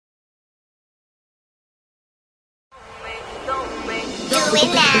it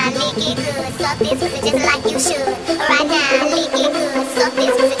now, lick it good. Suck this pussy just like you should. Right now, lick it good. Suck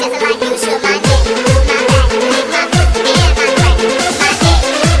this pussy just like you should. My neck, my back, lick my pussy and my crack. My neck,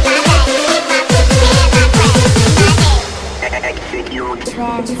 my back, lick my pussy and my crack. My neck. First you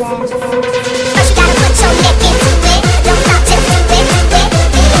gotta put your neck into it. Don't stop, just do it, do it.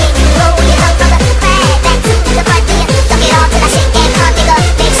 Roll your tongue from the crack back to the front, nigga. Suck it all till I shake and come, nigga.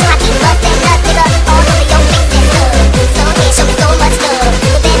 Make sure I keep bustin' nuts, nigga. All over your face and stuff. So here, show me so much love.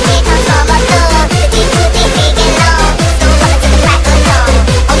 But then here comes from a thug. The dick good, big, big and long. So coming to the crack of dawn.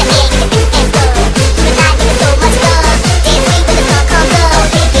 On your head, you can and stuff. Through the night, nigga, so much love. Then sleep when the sun comes up.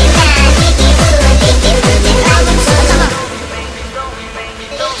 Lick it now, lick it good, lick it good, just like you should. Come on.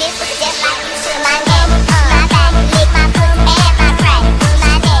 Lick this pussy just like you should. My neck, my back, lick my foot and my crack.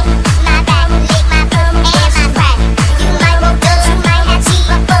 My neck, my back, lick my foot and my crack. You might roll dubs, you might have cheese,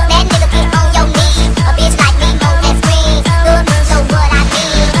 but fuck that nigga, get on your knees. A bitch like me, moan and scream. Good bitch know what I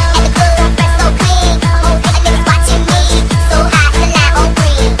mean. At the club, fresh so clean. Oh, niggas watching me. So hot, the line on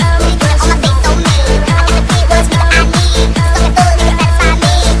green. Booty good on my face, so mean. I got the big words, nigga, I need. Suckin' thug, nigga, satisfy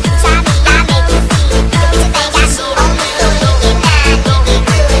me. Try me, I make you see. The bitches ain't got shit on me, so lick it now, lick it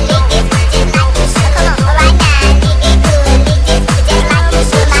good, lick this pussy just like you should. Come on, right now, lick it good, lick this pussy just like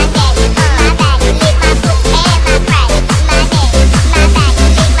you should. My neck, my back, lick my foot and my crack. My neck, my back,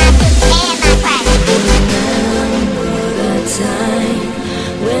 lick my foot and my crack. The time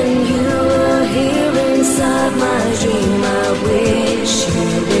when you were here inside my dream, I wish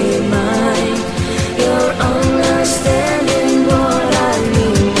you'd be mine. You're understanding what I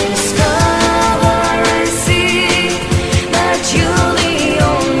mean. Discover and see that you're the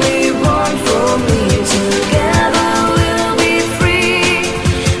only one for me. Together we'll be free.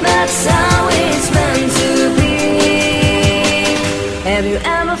 That's how it's meant to be. Have you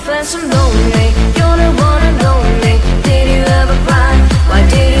ever felt so lonely? You're the one and only. Did you ever cry? Why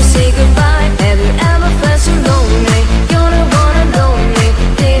did you say goodbye? Have you ever felt so lonely? You're the one and only.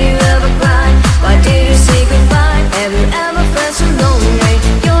 Did you ever cry? Why did you say goodbye? Have you ever felt so lonely?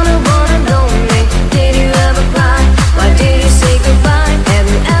 You're the one and only. Did you ever cry? Why did you say goodbye? Have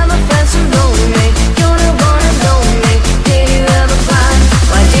you ever felt so lonely? You're the one and only. Did you ever cry?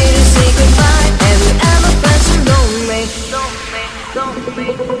 Why did you say goodbye? Have you ever felt so lonely?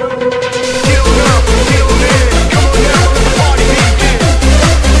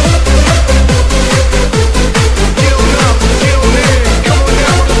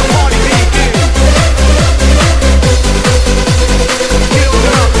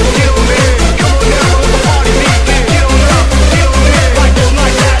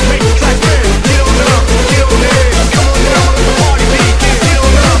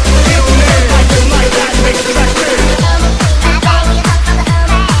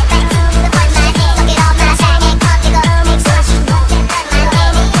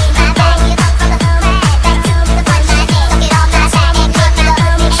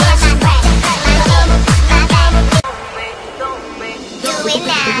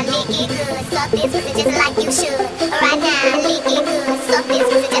 Suck this pussy just like you should. Right now, lick it good. Suck this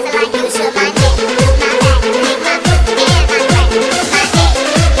pussy just like you should. My neck, my back, lick my pussy and my crack. My neck,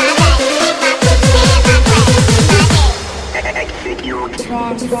 my back, lick my pussy and my crack. My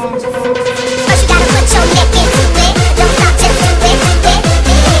neck.